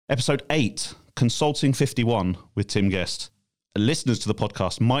Episode 8, Consulting 51 with Tim Guest. Listeners to the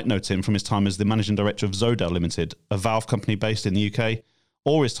podcast might know Tim from his time as the Managing Director of Zodale Limited, a valve company based in the UK,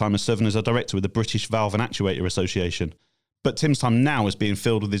 or his time as serving as a director with the British Valve and Actuator Association. But Tim's time now is being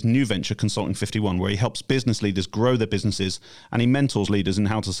filled with his new venture, Consulting 51, where he helps business leaders grow their businesses and he mentors leaders in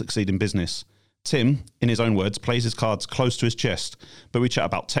how to succeed in business. Tim, in his own words, plays his cards close to his chest, but we chat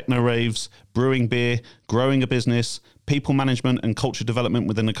about techno raves, brewing beer, growing a business, people management and culture development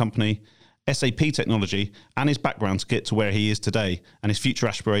within a company, SAP technology, and his background to get to where he is today and his future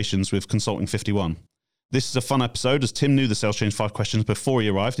aspirations with Consulting 51. This is a fun episode as Tim knew the Sales Change 5 questions before he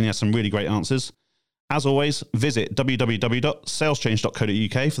arrived and he has some really great answers. As always, visit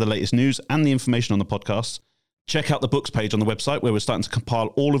www.saleschange.co.uk for the latest news and the information on the podcast. Check out the books page on the website where we're starting to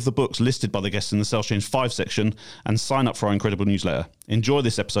compile all of the books listed by the guests in the Sales Change 5 section and sign up for our incredible newsletter. Enjoy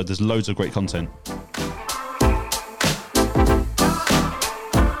this episode, there's loads of great content.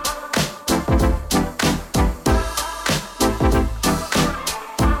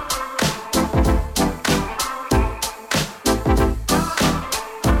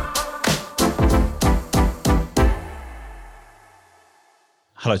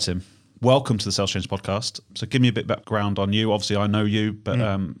 Hello, Tim. Welcome to the Sales Change podcast. So give me a bit of background on you. Obviously, I know you, but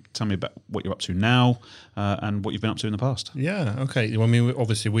tell me about what you're up to now and what you've been up to in the past. Yeah, okay. Well, I mean,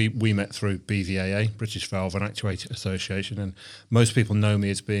 obviously, we met through BVAA, British Valve and Actuator Association, and most people know me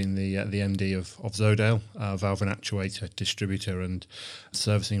as being the MD of Zodale, Valve and Actuator distributor and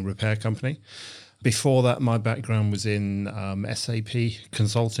servicing repair company. Before that, my background was in SAP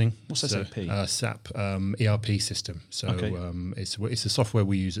consulting. What's SAP? SAP ERP system. So okay. It's the software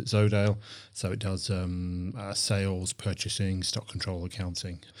we use at Zodale. So it does sales, purchasing, stock control,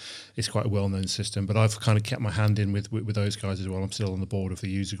 accounting. It's quite a well-known system, but I've kind of kept my hand in with those guys as well. I'm still on the board of the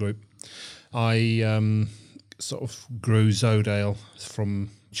user group. I sort of grew Zodale from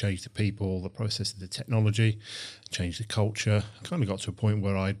change the people, the process, the technology, change the culture. I kind of got to a point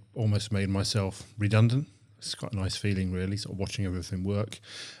where I almost made myself redundant. It's quite a nice feeling, really, sort of watching everything work.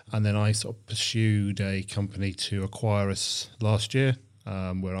 And then I sort of pursued a company to acquire us last year,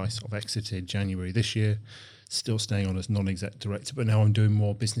 where I sort of exited January this year, still staying on as non-exec director, but now I'm doing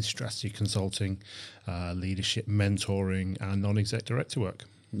more business strategy consulting, leadership mentoring, and non-exec director work.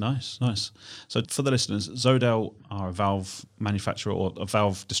 Nice. So for the listeners, Zodale are a valve manufacturer or a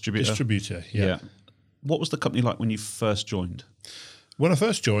valve distributor? Distributor, yeah. What was the company like when you first joined? When I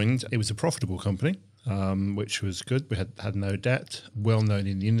first joined, it was a profitable company, which was good. We had no debt, well known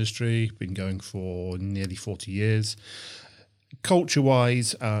in the industry, been going for nearly 40 years.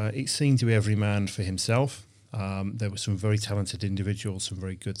 Culture-wise, it seemed to be every man for himself. There were some very talented individuals, some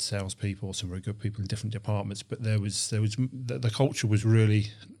very good salespeople, some very good people in different departments, but the culture was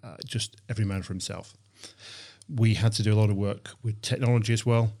really just every man for himself. We had to do a lot of work with technology as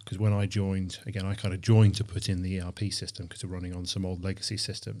well, because when I joined, again, I kind of joined to put in the ERP system because we're running on some old legacy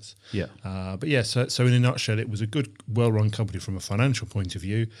systems. Yeah. So in a nutshell, it was a good, well-run company from a financial point of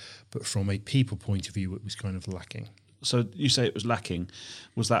view, but from a people point of view, it was kind of lacking. So you say it was lacking.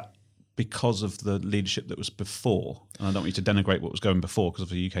 Was that because of the leadership that was before? And I don't want you to denigrate what was going before, because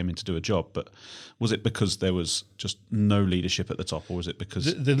obviously you came in to do a job, but was it because there was just no leadership at the top, or was it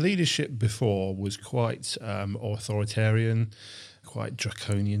because... The leadership before was quite authoritarian, quite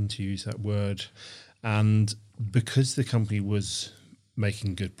draconian, to use that word. And because the company was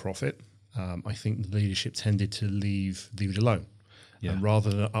making good profit, I think the leadership tended to leave it alone. Yeah. And rather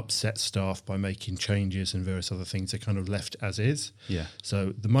than upset staff by making changes and various other things, they kind of left as is. Yeah.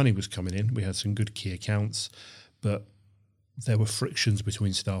 So the money was coming in. We had some good key accounts, but there were frictions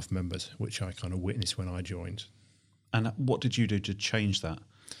between staff members, which I kind of witnessed when I joined. And what did you do to change that?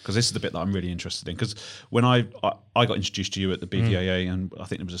 Because this is the bit that I'm really interested in. Because when I got introduced to you at the BVAA, and I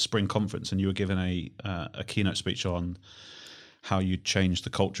think it was a spring conference, and you were given a keynote speech on how you changed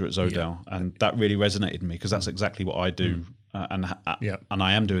the culture at Zodale, and that really resonated with me, because that's exactly what I do. And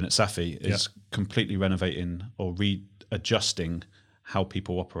I am doing at Safi is completely renovating or readjusting how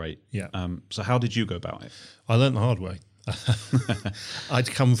people operate. Yeah. So how did you go about it? I learned the hard way.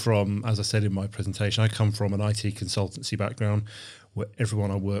 I'd come from, as I said in my presentation, I come from an IT consultancy background where everyone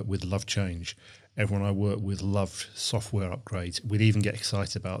I worked with loved change. Everyone I worked with loved software upgrades. We'd even get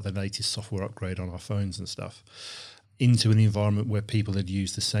excited about the latest software upgrade on our phones and stuff. Into an environment where people had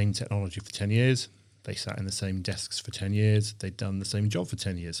used the same technology for 10 years. They sat in the same desks for 10 years. They'd done the same job for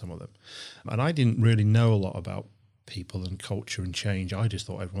 10 years, some of them. And I didn't really know a lot about people and culture and change. I just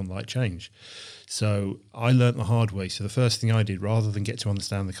thought everyone liked change. So I learnt the hard way. So the first thing I did, rather than get to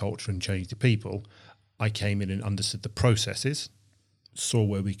understand the culture and change the people, I came in and understood the processes, saw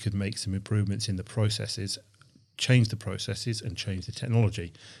where we could make some improvements in the processes, change the processes and change the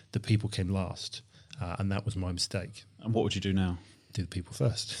technology. The people came last, and that was my mistake. And what would you do now? Do the people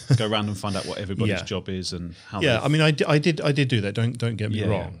first. Go around and find out what everybody's Yeah. job is and how. Yeah, I mean, I did do that. Don't get me Yeah,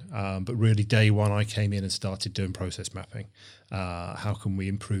 wrong. But really, day one, I came in and started doing process mapping. How can we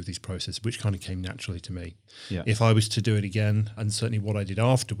improve these processes? Which kind of came naturally to me. Yeah. If I was to do it again, and certainly what I did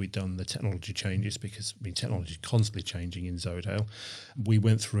after we'd done the technology changes, because I mean, technology is constantly changing in Zodale. We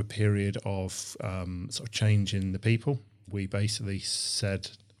went through a period of sort of change in the people. We basically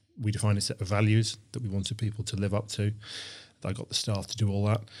said we defined a set of values that we wanted people to live up to. I got the staff to do all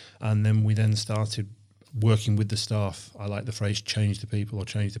that. And then we then started working with the staff. I like the phrase change the people or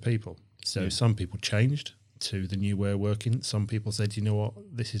change the people. So some people changed to the new way of working. Some people said, you know what,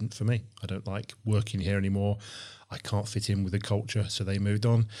 this isn't for me. I don't like working here anymore. I can't fit in with the culture. So they moved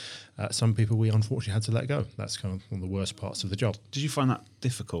on. Some people we unfortunately had to let go. That's kind of one of the worst parts of the job. Did you find that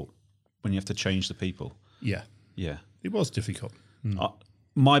difficult when you have to change the people? Yeah, Yeah. it was difficult.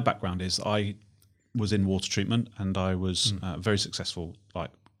 My background is I was in water treatment and I was very successful,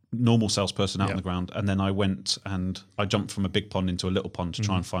 like normal salesperson out on the ground. And then I went and I jumped from a big pond into a little pond to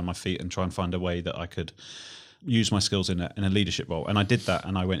try and find my feet and try and find a way that I could use my skills in a leadership role. And I did that,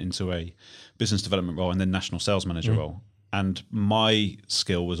 and I went into a business development role and then national sales manager role. And my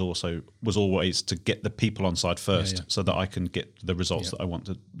skill was always to get the people on side first so that I can get the results that I want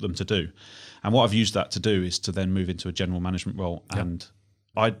them to do. And what I've used that to do is to then move into a general management role. And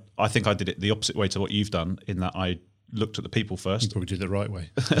I think I did it the opposite way to what you've done, in that I looked at the people first. You probably did it the right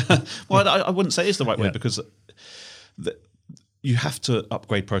way. Well, I wouldn't say it's the right way, because you have to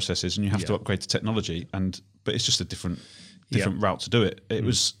upgrade processes and you have to upgrade the technology, but it's just a different route to do it. It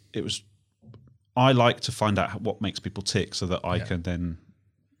was. I like to find out what makes people tick so that I can then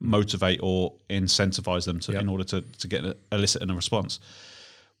motivate or incentivize them in order to get elicit a response.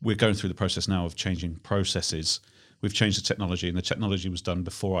 We're going through the process now of changing processes. We've changed the technology, and the technology was done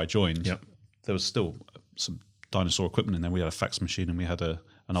before I joined. Yep. There was still some dinosaur equipment in there. We had a fax machine and we had an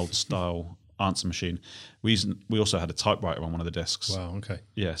old style answer machine. We also had a typewriter on one of the desks. Wow, okay.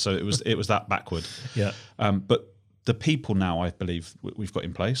 Yeah, so it was that backward. Yeah. But the people now, I believe, we've got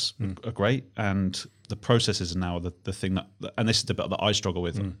in place are great, and the processes are now the thing that, and this is the bit that I struggle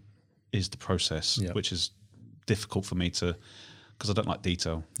with, is the process, which is difficult for me to, because I don't like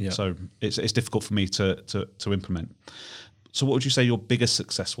detail. Yeah. So it's difficult for me to implement. So what would you say your biggest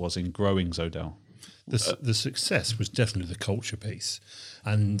success was in growing Zodale? The success was definitely the culture piece,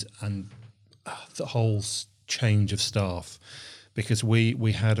 and the whole change of staff, because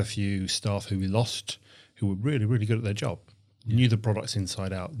we had a few staff who we lost who were really, really good at their job, knew the products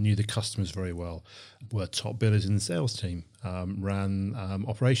inside out, knew the customers very well, were top billers in the sales team, ran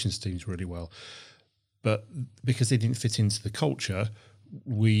operations teams really well. But because they didn't fit into the culture,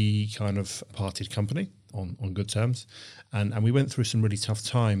 we kind of parted company on good terms. And we went through some really tough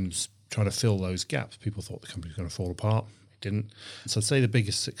times trying to fill those gaps. People thought the company was going to fall apart. It didn't. So I'd say the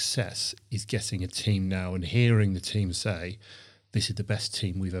biggest success is getting a team now and hearing the team say, this is the best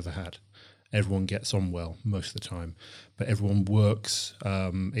team we've ever had. Everyone gets on well most of the time, but everyone works.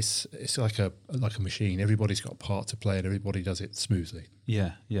 It's like a machine. Everybody's got a part to play, and everybody does it smoothly.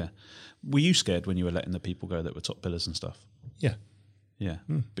 Yeah, yeah. Were you scared when you were letting the people go that were top billers and stuff? Yeah, yeah.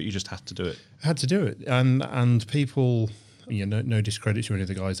 But you just had to do it. I had to do it, and people. No discredit to any of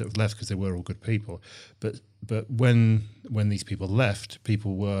the guys that have left, because they were all good people. But when these people left,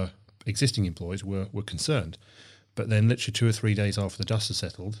 existing employees were concerned. But then literally 2 or 3 days after the dust has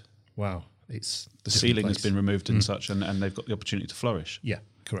settled, wow. It's the ceiling has been removed and such, and they've got the opportunity to flourish. Yeah,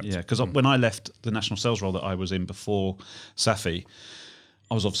 correct. Yeah, because when I left the national sales role that I was in before Safi,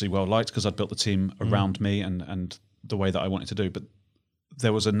 I was obviously well liked because I'd built the team around me and the way that I wanted to do. But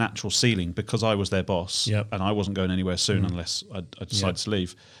there was a natural ceiling because I was their boss, and I wasn't going anywhere soon unless I decided to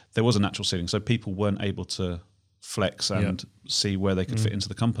leave. There was a natural ceiling, so people weren't able to flex and see where they could fit into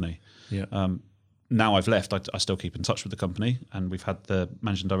the company. Yeah. Now I've left, I still keep in touch with the company, and we've had the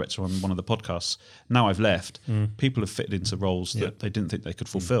managing director on one of the podcasts. Now I've left, people have fitted into roles that they didn't think they could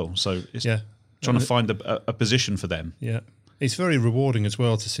fulfill. So it's trying to find a position for them. Yeah, it's very rewarding as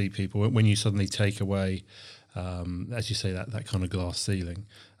well to see people when you suddenly take away, as you say, that kind of glass ceiling.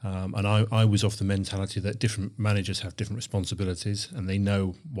 And I was of the mentality that different managers have different responsibilities, and they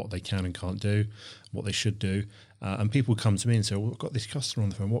know what they can and can't do, what they should do. And people come to me and say, well, I've got this customer on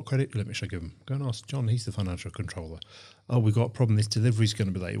the phone. What credit limit should I give them? Go and ask John. He's the financial controller. Oh, we've got a problem. This delivery's going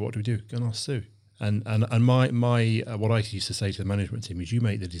to be late. What do we do? Go and ask Sue. And my what I used to say to the management team is, you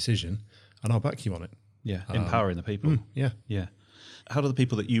make the decision and I'll back you on it. Yeah, empowering the people. Yeah. Yeah. How do the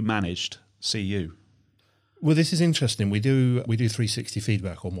people that you managed see you? Well, this is interesting. We do 360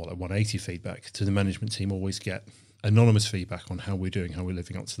 feedback, or more like 180 feedback to the management team. Always get anonymous feedback on how we're doing, how we're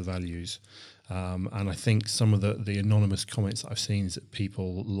living up to the values. And I think some of the anonymous comments that I've seen is that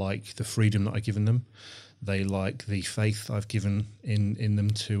people like the freedom that I've given them. They like the faith I've given in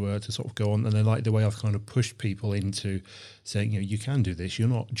them to sort of go on, and they like the way I've kind of pushed people into saying, you can do this. You're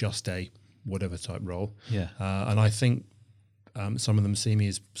not just a whatever type role. Yeah. And I think some of them see me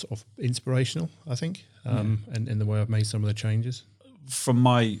as sort of inspirational, I think, and in the way I've made some of the changes. From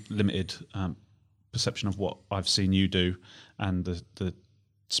my limited perception of what I've seen you do and the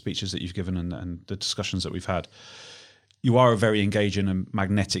speeches that you've given and the discussions that we've had, you are a very engaging and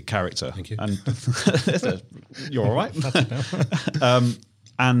magnetic character. Thank you. And you're all right. That's it now.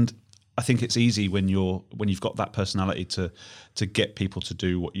 And I think it's easy when you've got that personality to get people to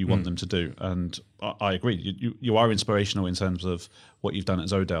do what you want them to do. And I agree. You are inspirational in terms of what you've done at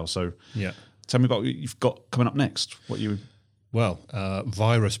Zodale. So Yeah. tell me about what you've got coming up next. Well,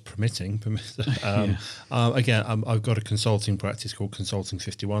 virus permitting. Again, I've got a consulting practice called Consulting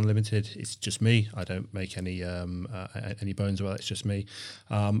 51 Limited. It's just me. I don't make any bones about it. It's just me.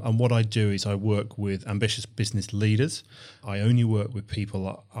 And what I do is I work with ambitious business leaders. I only work with people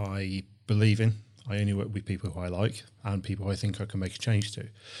that I believe in. I only work with people who I like and people who I think I can make a change to.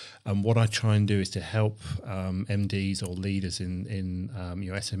 And what I try and do is to help MDs or leaders in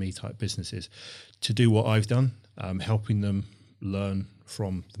SME type businesses to do what I've done, helping them learn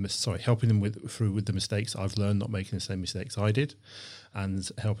from helping them with the mistakes I've learned, not making the same mistakes I did, and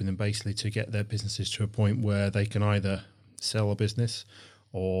helping them basically to get their businesses to a point where they can either sell a business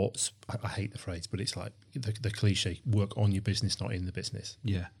or, I hate the phrase, but it's like the cliche, work on your business, not in the business.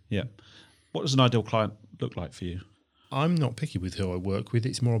 Yeah. What does an ideal client look like for you? I'm not picky with who I work with.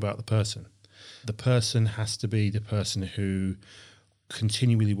 It's more about the person. The person has to be the person who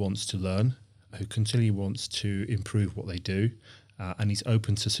continually wants to learn, who continually wants to improve what they do, and is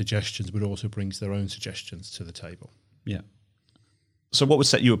open to suggestions, but also brings their own suggestions to the table. Yeah. So what would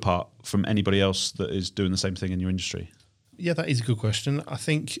set you apart from anybody else that is doing the same thing in your industry? Yeah, that is a good question. I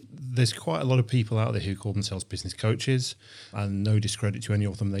think there's quite a lot of people out there who call themselves business coaches, and no discredit to any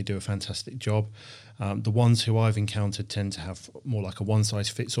of them, they do a fantastic job. The ones who I've encountered tend to have more like a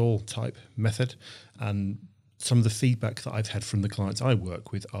one-size-fits-all type method, and some of the feedback that I've had from the clients I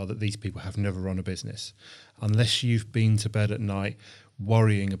work with are that these people have never run a business. Unless you've been to bed at night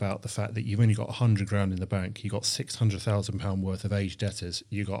worrying about the fact that you've only got 100 grand in the bank, you've got £600,000 worth of aged debtors,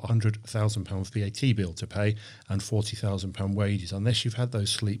 you've got £100,000 VAT bill to pay and £40,000 wages, unless you've had those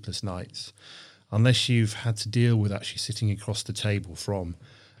sleepless nights, unless you've had to deal with actually sitting across the table from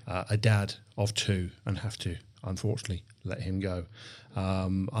a dad of two and have to, unfortunately, let him go.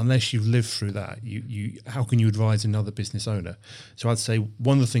 Unless you've lived through that, you how can you advise another business owner? So I'd say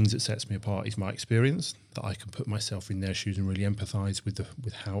one of the things that sets me apart is my experience, that I can put myself in their shoes and really empathise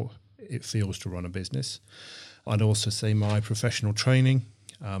with how it feels to run a business. I'd also say my professional training.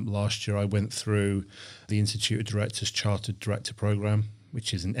 Last year I went through the Institute of Directors Chartered Director Programme,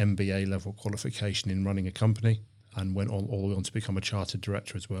 which is an MBA level qualification in running a company, and went all the way on to become a chartered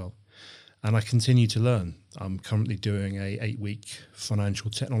director as well. And I continue to learn. I'm currently doing a 8-week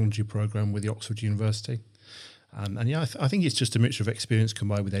financial technology program with the Oxford University. And yeah, I think it's just a mixture of experience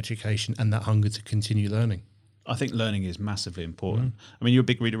combined with education and that hunger to continue learning. I think learning is massively important. I mean, you're a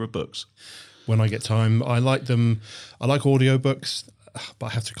big reader of books. When I get time, I like them. I like audiobooks, but I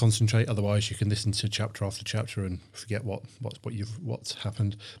have to concentrate. Otherwise, you can listen to chapter after chapter and forget what's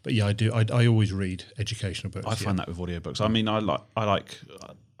happened. But yeah, I do. I always read educational books. I find that with audiobooks. I mean, I like.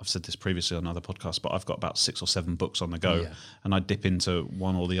 I've said this previously on other podcasts, but I've got about 6 or 7 books on the go, and I dip into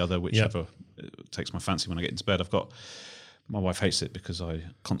one or the other, whichever takes my fancy when I get into bed. My wife hates it because I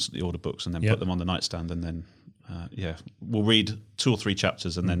constantly order books and then put them on the nightstand, and then we'll read 2 or 3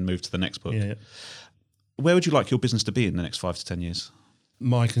 chapters and then move to the next book. Yeah. Where would you like your business to be in the next 5 to 10 years?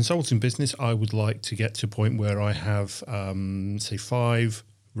 My consulting business, I would like to get to a point where I have, say, 5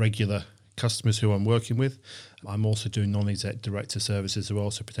 regular customers who I'm working with. I'm also doing non-exec director services as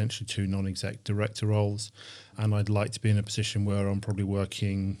well, so potentially 2 non-exec director roles. And I'd like to be in a position where I'm probably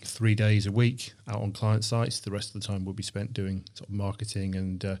working 3 days a week out on client sites. The rest of the time will be spent doing sort of marketing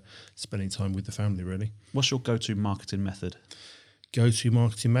and spending time with the family, really. What's your go-to marketing method? Go-to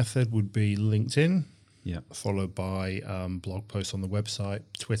marketing method would be LinkedIn. Yeah. Followed by blog posts on the website,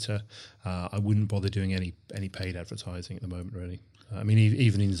 Twitter. I wouldn't bother doing any paid advertising at the moment, really. I mean,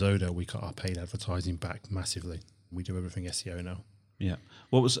 even in Zodale, we cut our paid advertising back massively. We do everything SEO now. Yeah.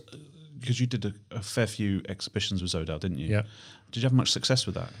 Because you did a fair few exhibitions with Zodale, didn't you? Yeah. Did you have much success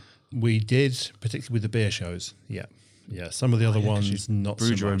with that? We did, particularly with the beer shows. Yeah. Yeah. Some of the other ones, not so much.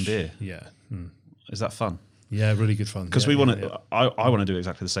 Brewed your own beer? Yeah. Is that fun? Yeah, really good fun. Because yeah, we want yeah, to. I want to do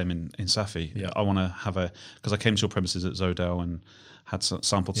exactly the same in Safi. Yeah. I want to have because I came to your premises at Zodale and had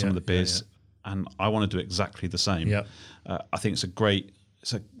sampled some of the beers, and I want to do exactly the same. Yeah. I think it's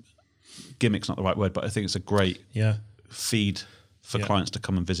a gimmick's not the right word, but I think it's a great feed for clients to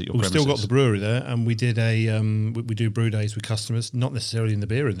come and visit your premises. We've still got the brewery there, and we did we do brew days with customers, not necessarily in the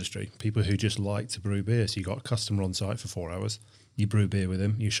beer industry, people who just like to brew beer. So you got a customer on site for 4 hours, you brew beer with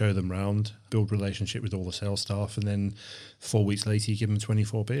them, you show them round, build relationship with all the sales staff, and then 4 weeks later you give them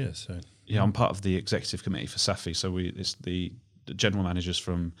 24 beers. So yeah, I'm part of the executive committee for Safi, so it's the general managers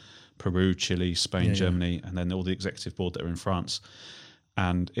from Peru, Chile, Spain, Germany, and then all the executive board that are in France.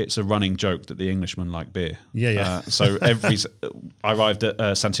 And it's a running joke that the Englishmen like beer. So I arrived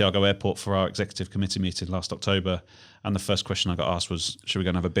at Santiago Airport for our executive committee meeting last October, and the first question I got asked was, should we go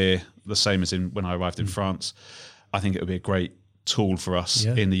and have a beer? The same as when I arrived in France. I think it would be a great tool for us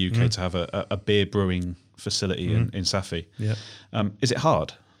in the UK to have a beer brewing facility in Safi. Yeah. Is it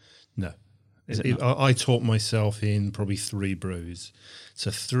hard? No. I taught myself in probably 3 brews. So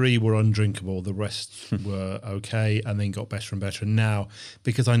 3 were undrinkable, the rest were okay, and then got better and better. And now,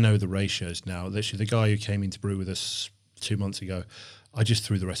 because I know the ratios now, literally the guy who came in to brew with us 2 months ago, I just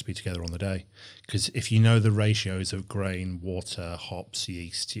threw the recipe together on the day. Because if you know the ratios of grain, water, hops,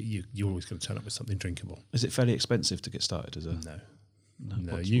 yeast, you're always going to turn up with something drinkable. Is it fairly expensive to get started?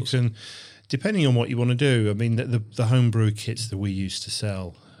 No, you can, depending on what you want to do. I mean, the homebrew kits that we used to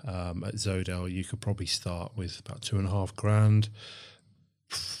sell at Zodale, you could probably start with about $2,500,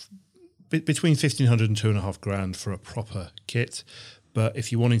 between $1,500 and $2,500 for a proper kit. But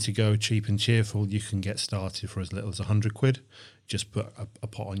if you're wanting to go cheap and cheerful, you can get started for as little as £100. Just put a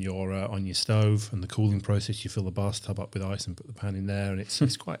pot on your stove, and the cooling process, you fill the bathtub up with ice and put the pan in there, and it's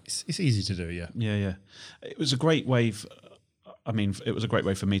easy to do. Yeah. It was a great way. It was a great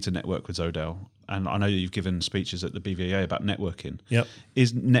way for me to network with Zodale, and I know that you've given speeches at the BVA about networking. Yep.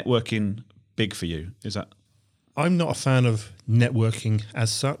 Is networking big for you? Is that? I'm not a fan of networking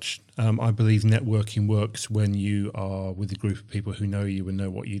as such. I believe networking works when you are with a group of people who know you and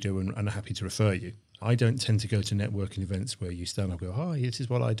know what you do and are happy to refer you. I don't tend to go to networking events where you stand up and go, hi, this is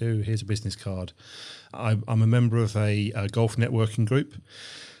what I do, here's a business card. I'm a member of a golf networking group,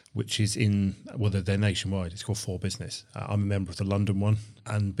 which is they're nationwide. It's called For Business. I'm a member of the London one.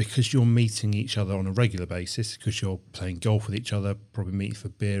 And because you're meeting each other on a regular basis, because you're playing golf with each other, probably meeting for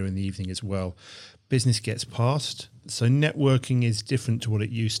beer in the evening as well, business gets passed. So networking is different to what it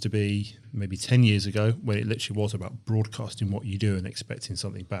used to be maybe 10 years ago, when it literally was about broadcasting what you do and expecting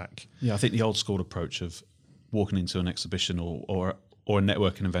something back. Yeah, I think the old school approach of walking into an exhibition or a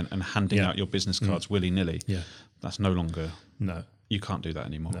networking event and handing out your business cards willy-nilly, that's no longer... No. You can't do that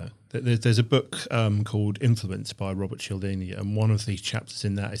anymore. No. There's a book called Influence by Robert Cialdini, and one of the chapters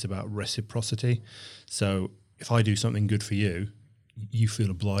in that is about reciprocity. So if I do something good for you, you feel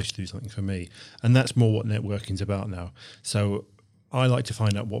obliged to do something for me. And that's more what networking's about now. So I like to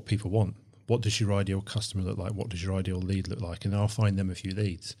find out what people want. What does your ideal customer look like? What does your ideal lead look like? And I'll find them a few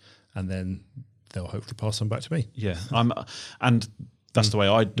leads, and then they'll hopefully pass them back to me. Yeah, and that's the way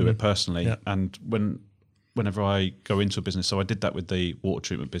I do it personally. Yeah. And whenever I go into a business, so I did that with the water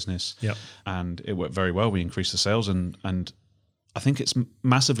treatment business, and it worked very well. We increased the sales, and I think it's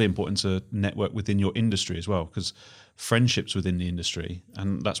massively important to network within your industry as well, because friendships within the industry,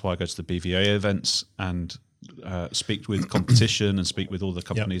 and that's why I go to the BVA events and speak with competition and speak with all the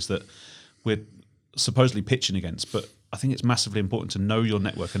companies that we're supposedly pitching against. But I think it's massively important to know your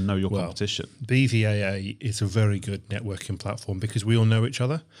network and know your competition. BVAA is a very good networking platform because we all know each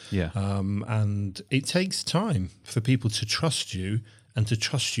other. Yeah. And it takes time for people to trust you and to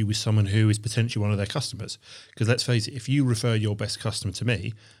trust you with someone who is potentially one of their customers. Because let's face it, if you refer your best customer to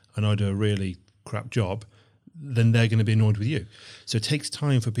me and I do a really crap job, then they're going to be annoyed with you. So it takes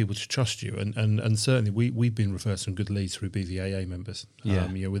time for people to trust you. And certainly we've been referred some good leads through BVAA members. Yeah.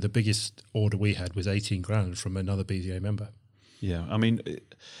 With the biggest order we had was 18 grand from another BVA member. Yeah. I mean,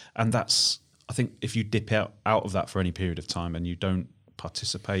 and that's, I think if you dip out of that for any period of time and you don't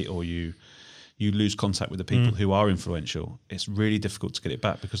participate, or you lose contact with the people who are influential, it's really difficult to get it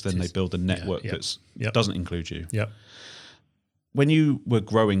back, because then they build a network that doesn't include you. Yeah. When you were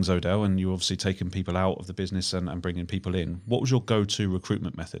growing Zodale and you were obviously taking people out of the business and bringing people in, what was your go-to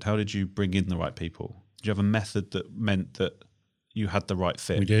recruitment method? How did you bring in the right people? Did you have a method that meant that you had the right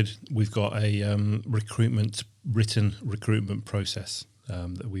fit? We did. We've got a written recruitment process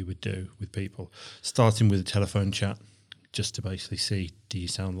that we would do with people, starting with a telephone chat, just to basically see, do you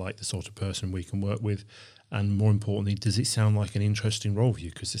sound like the sort of person we can work with? And more importantly, does it sound like an interesting role for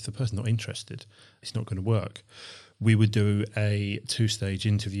you? Because if the person's not interested, it's not going to work. We would do a 2-stage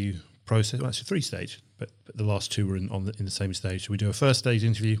interview process. Well, it's a 3-stage, but the last 2 were in the same stage. So we do a first stage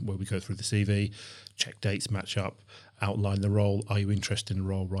interview where we go through the CV, check dates, match up, outline the role. Are you interested in the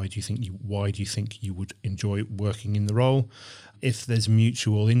role? Why do you think you would enjoy working in the role? If there's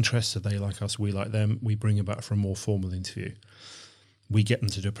mutual interest, so they like us, we like them, we bring them back for a more formal interview. We get them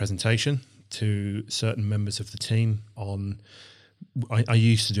to do a presentation to certain members of the team on. I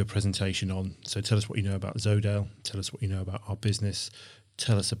used to do a presentation on, so tell us what you know about Zodale, tell us what you know about our business,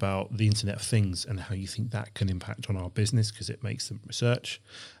 tell us about the Internet of Things and how you think that can impact on our business because it makes them research.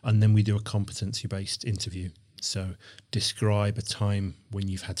 And then we do a competency-based interview. So describe a time when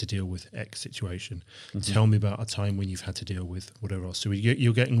you've had to deal with X situation. Mm-hmm. Tell me about a time when you've had to deal with whatever else. So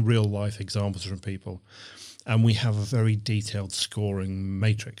you're getting real-life examples from people. And we have a very detailed scoring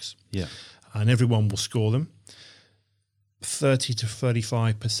matrix. Yeah. And everyone will score them. 30 to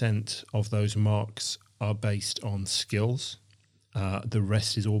 35% of those marks are based on skills. The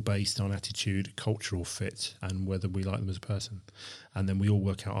rest is all based on attitude, cultural fit, and whether we like them as a person. And then we all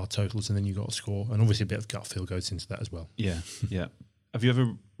work out our totals, and then you got a score. And obviously a bit of gut feel goes into that as well. Yeah, yeah. Have you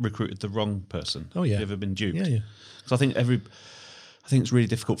ever recruited the wrong person? Oh, yeah. Have you ever been duped? Yeah, yeah. Because I think it's really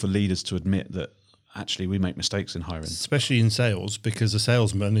difficult for leaders to admit that actually we make mistakes in hiring. Especially in sales, because a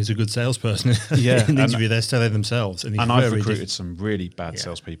salesman is a good salesperson. Yeah. In the interview, they're selling themselves. And I've recruited some really bad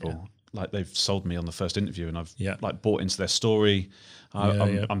salespeople. Yeah. Like they've sold me on the first interview and I've like bought into their story.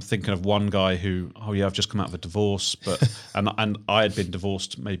 I'm thinking of one guy who, I've just come out of a divorce, but and I had been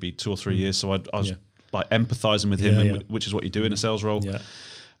divorced maybe 2 or 3 years. So I was like empathizing with him, which is what you do in a sales role.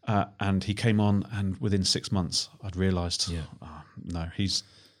 Yeah. And he came on and within 6 months I'd realized, no, he's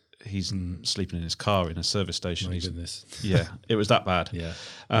sleeping in his car in a service station. My goodness. Yeah, it was that bad. Yeah.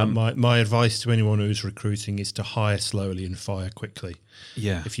 My advice to anyone who's recruiting is to hire slowly and fire quickly.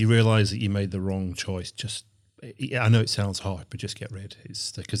 Yeah. If you realise that you made the wrong choice, I know it sounds hard, but just get rid.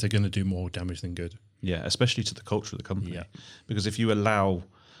 It's because they're going to do more damage than good. Yeah, especially to the culture of the company. Yeah. Because if you allow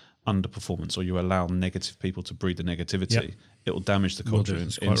underperformance or you allow negative people to breed the negativity, it will damage the culture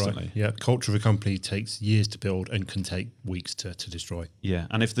instantly. Right. Yeah, culture of a company takes years to build and can take weeks to destroy. Yeah,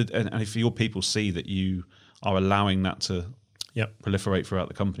 and if your people see that you are allowing that to proliferate throughout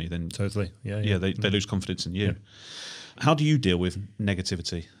the company, then totally, they lose confidence in you. Yeah. How do you deal with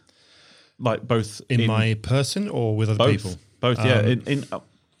negativity? Like both in my person or with other people? Both,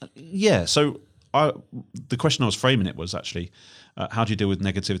 yeah. So the question I was framing it was actually, how do you deal with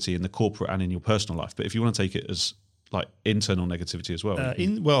negativity in the corporate and in your personal life? But if you want to take it as like internal negativity as well.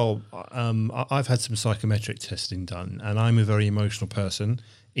 I've had some psychometric testing done, and I'm a very emotional person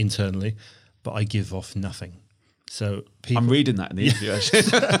internally, but I give off nothing. So I'm reading that in the interview. Actually,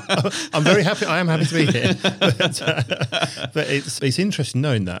 I'm very happy. I am happy to be here, but it's interesting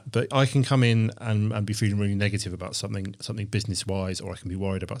knowing that. But I can come in and be feeling really negative about something business wise, or I can be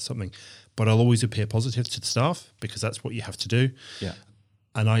worried about something. But I'll always appear positive to the staff because that's what you have to do. Yeah.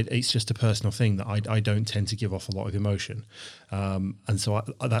 And it's just a personal thing that I don't tend to give off a lot of emotion, and so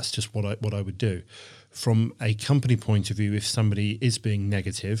that's just what I would do. From a company point of view, if somebody is being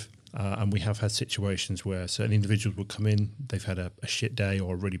negative, and we have had situations where certain individuals will come in, they've had a shit day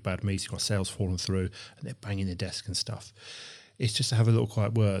or a really bad meeting or sales falling through, and they're banging their desk and stuff. It's just to have a little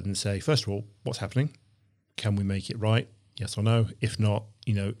quiet word and say, first of all, what's happening? Can we make it right? Yes or no? If not,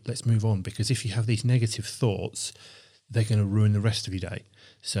 let's move on. Because if you have these negative thoughts, they're going to ruin the rest of your day.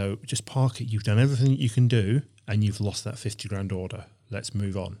 So just park it. You've done everything that you can do and you've lost that 50 grand order. Let's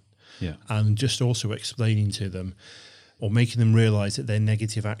move on. Yeah. And just also explaining to them or making them realise that their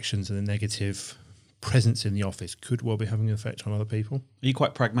negative actions and their negative presence in the office could well be having an effect on other people. Are you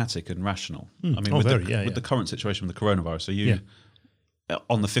quite pragmatic and rational? I mean, with the current situation with the coronavirus, are you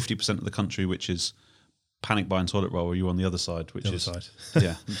on the 50% of the country which is panic buying toilet roll, or are you on the other side, which is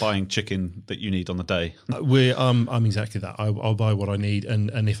buying chicken that you need on the day? I'm exactly that. I'll buy what I need,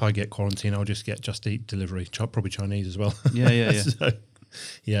 and if I get quarantine, I'll just get Just Eat delivery, probably Chinese as well. Yeah. So,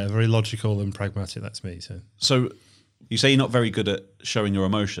 very logical and pragmatic. That's me. So you say you're not very good at showing your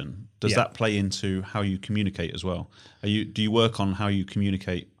emotion. Does that play into how you communicate as well? Do you work on how you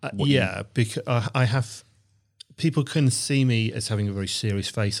communicate? Because I have. People can see me as having a very serious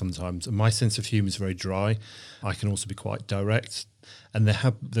face sometimes, and my sense of humour is very dry. I can also be quite direct, and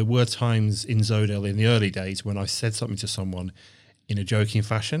there were times in Zodale in the early days when I said something to someone in a joking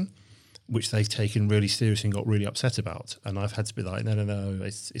fashion, which they've taken really seriously and got really upset about, and I've had to be like, no,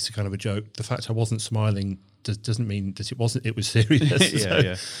 it's a kind of a joke. The fact I wasn't smiling doesn't mean that it wasn't. It was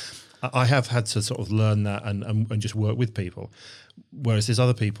serious. I have had to sort of learn that and just work with people. Whereas there's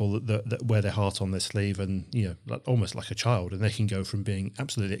other people that wear their heart on their sleeve and, almost like a child, and they can go from being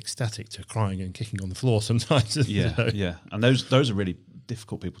absolutely ecstatic to crying and kicking on the floor sometimes. Yeah. And those are really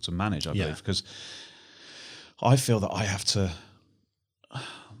difficult people to manage, I Yeah. believe, because I feel that I have to.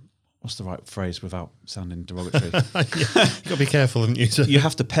 What's the right phrase without sounding derogatory? You've got to be careful, haven't you? You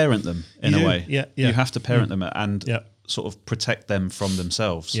have to parent them in You a do, way. yeah. You have to parent them and Yeah. sort of protect them from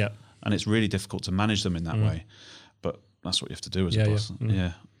themselves. Yeah. And it's really difficult to manage them in that way. But that's what you have to do as Yeah, a yeah. boss.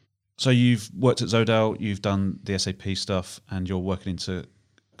 Yeah. So you've worked at Zodale, you've done the SAP stuff, and you're working into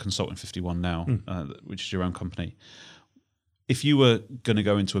Consulting 51 now, which is your own company. If you were going to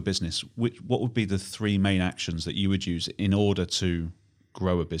go into a business, what would be the three main actions that you would use in order to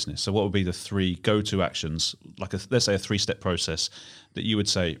grow a business? So what would be the three go-to actions, like let's say a 3-step process that you would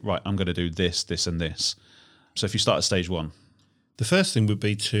say, right, I'm going to do this, this, and this. So if you start at stage 1. The first thing would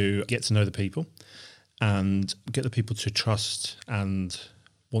be to get to know the people and get the people to trust and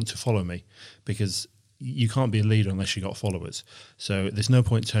want to follow me, because you can't be a leader unless you got followers. So there's no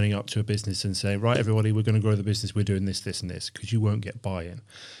point turning up to a business and saying, right, everybody, we're going to grow the business, we're doing this, this, and this, because you won't get buy-in.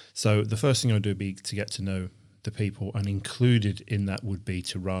 So the first thing I would do would be to get to know the people, and included in that would be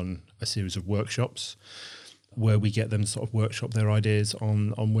to run a series of workshops where we get them to sort of workshop their ideas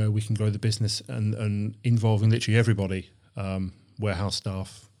on where we can grow the business, and involving literally everybody, warehouse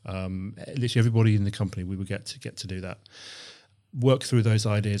staff, literally everybody in the company. We would get to do that. Work through those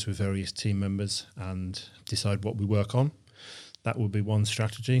ideas with various team members and decide what we work on. That would be one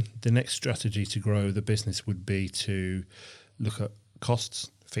strategy. The next strategy to grow the business would be to look at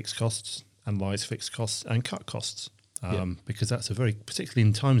costs, fixed costs, analyze fixed costs and cut costs, because that's particularly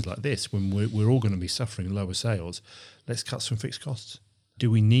in times like this when we're all going to be suffering lower sales, let's cut some fixed costs. Do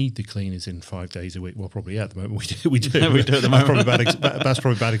we need the cleaners in 5 days a week? Well, probably at the moment we do. We do at the moment. That's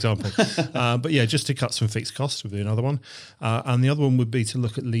probably a bad example. But yeah, just to cut some fixed costs would be another one. And the other one would be to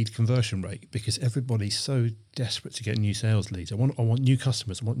look at lead conversion rate, because everybody's so desperate to get new sales leads. I want new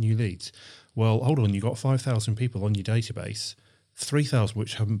customers. I want new leads. Well, hold on. You've got 5,000 people on your database, 3,000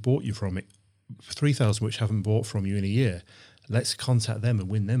 which haven't bought you from it, 3,000 which haven't bought from you in a year. Let's contact them and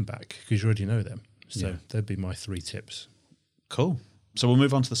win them back, because you already know them. So that'd be my 3 tips. Cool. So we'll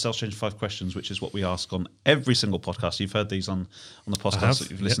move on to the Sales Change 5 questions, which is what we ask on every single podcast. You've heard these on the podcast that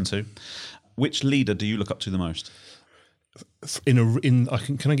you've listened to. Which leader do you look up to the most?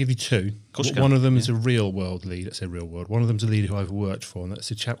 Can I give you 2? Of course you can. One of them is a real world lead. Let's say real world. One of them is a leader who I've worked for, and that's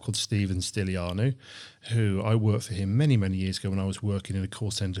a chap called Stephen Stilianu, who I worked for him many, many years ago when I was working in a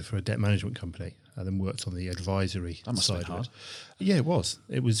call centre for a debt management company, and then worked on the advisory side of it. Yeah, it was.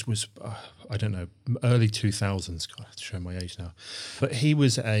 It was I don't know, early 2000s. God, I have to show my age now. But he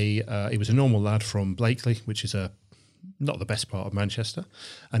was a normal lad from Blakely, which is not the best part of Manchester,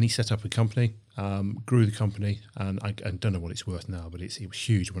 and he set up a company, grew the company, and I don't know what it's worth now, but it was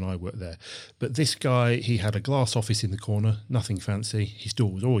huge when I worked there. But this guy, he had a glass office in the corner, nothing fancy. His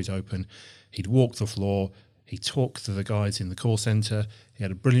door was always open. He'd walk the floor. He talked to the guys in the call centre. He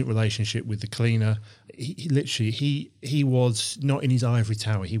had a brilliant relationship with the cleaner. He was not in his ivory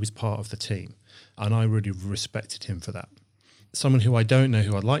tower. He was part of the team, and I really respected him for that. Someone who I don't know,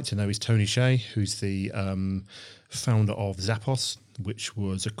 who I'd like to know, is Tony Shea, who's the founder of Zappos, which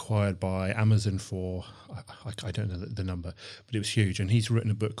was acquired by Amazon for, I don't know the number, but it was huge. And he's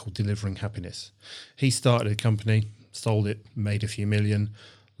written a book called Delivering Happiness. He started a company, sold it, made a few million,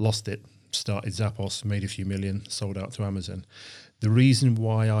 lost it, started Zappos, made a few million, sold out to Amazon. The reason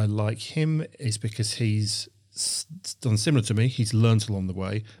why I like him is because he's done similar to me. He's learned along the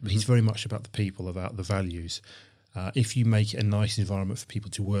way, but he's very much about the people, about the values. If you make a nice environment for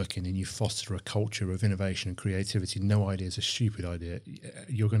people to work in and you foster a culture of innovation and creativity, no idea is a stupid idea,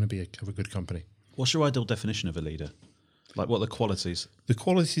 you're going to have a good company. What's your ideal definition of a leader? Like, what are the qualities? The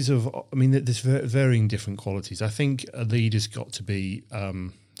qualities there's varying different qualities. I think a leader's got to be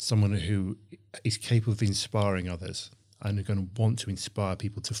someone who is capable of inspiring others and are going to want to inspire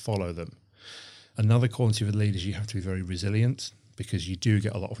people to follow them. Another quality of a leader is you have to be very resilient, because you do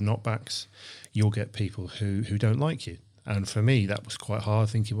get a lot of knockbacks. You'll get people who don't like you. And for me, that was quite hard,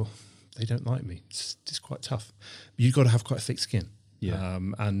 thinking, well, they don't like me. It's quite tough. You've got to have quite a thick skin. Yeah.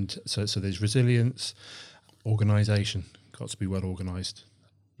 And so there's resilience, organisation, got to be well organised.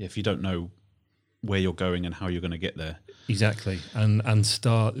 Yeah, if you don't know where you're going and how you're going to get there. Exactly. And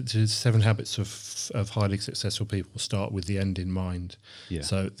start to 7 habits of highly successful people start with the end in mind. Yeah.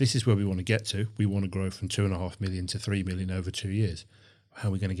 So this is where we want to get to. We want to grow from 2.5 million to 3 million over 2 years. How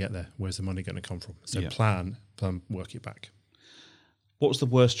are we going to get there? Where's the money going to come from? So plan, work it back. What was the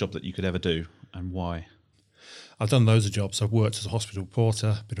worst job that you could ever do, and why? I've done loads of jobs. I've worked as a hospital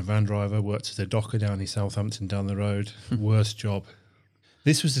porter, been a van driver, worked as a docker down in Southampton down the road. Worst job.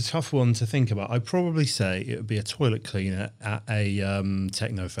 This was a tough one to think about. I'd probably say it would be a toilet cleaner at a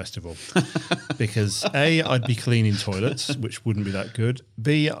techno festival. Because A, I'd be cleaning toilets, which wouldn't be that good.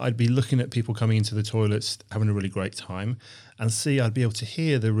 B, I'd be looking at people coming into the toilets, having a really great time. And C, I'd be able to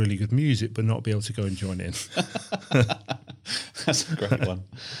hear the really good music, but not be able to go and join in. That's a great one.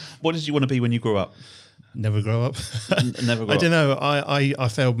 What did you want to be when you grew up? Never grow up. Never grow I up. don't know. I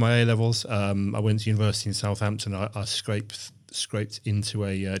failed my A-levels. I went to university in Southampton. I scraped into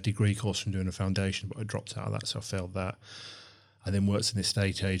a degree course from doing a foundation, but I dropped out of that, so I failed that. I then worked as an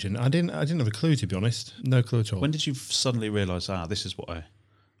estate agent. I didn't have a clue, to be honest. No clue at all. When did you suddenly realise, this is what I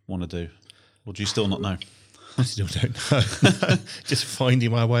want to do? Or do you still not know? I still don't know. Just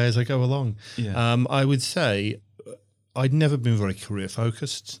finding my way as I go along. Yeah. I would say I'd never been very career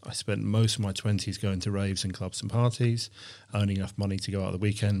focused. I spent most of my 20s going to raves and clubs and parties. Earning enough money to go out the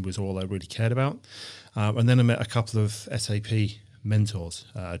weekend was all I really cared about. And then I met a couple of SAP mentors,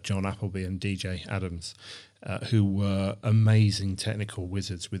 John Appleby and DJ Adams, who were amazing technical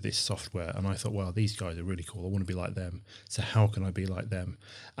wizards with this software. And I thought, wow, these guys are really cool. I want to be like them. So how can I be like them?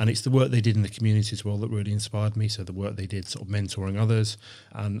 And it's the work they did in the community as well that really inspired me. So the work they did sort of mentoring others.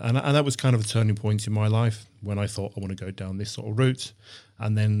 And that was kind of a turning point in my life when I thought I want to go down this sort of route.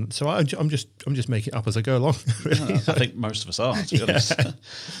 And then, so I'm just making it up as I go along. Really. I think most of us are, to be honest.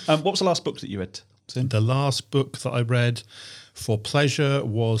 What was the last book that you read, Tim? The last book that I read for pleasure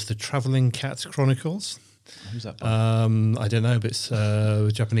was The Travelling Cat Chronicles. Who's that by? I don't know, but it's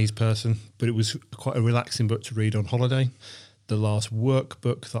a Japanese person. But it was quite a relaxing book to read on holiday. The last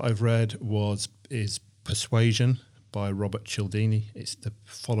workbook that I've read is Persuasion by Robert Cialdini. It's the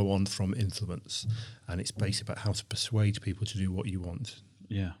follow-on from Influence, and it's basically about how to persuade people to do what you want.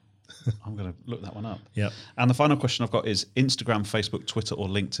 Yeah. I'm going to look that one up. Yeah. And the final question I've got is Instagram, Facebook, Twitter, or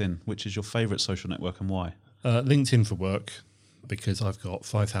LinkedIn. Which is your favourite social network and why? LinkedIn for work, because I've got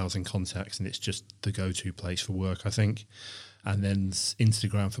 5,000 contacts and it's just the go-to place for work, I think. And then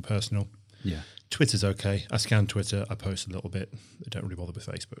Instagram for personal. Yeah. Twitter's okay. I scan Twitter. I post a little bit. I don't really bother with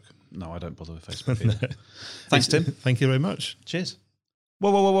Facebook. No, I don't bother with Facebook either. Thanks, Tim. Thank you very much. Cheers.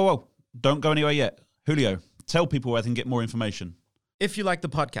 Whoa. Don't go anywhere yet. Julio, tell people where they can get more information. If you like the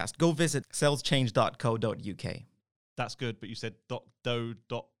podcast, go visit saleschange.co.uk. That's good, but you said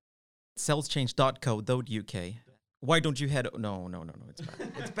saleschange.co.uk. Why don't you head... No,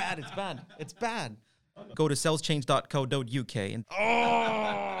 it's bad. It's bad. Go to saleschange.co.uk and...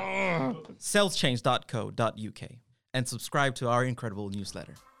 saleschange.co.uk and subscribe to our incredible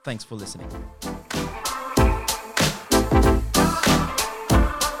newsletter. Thanks for listening.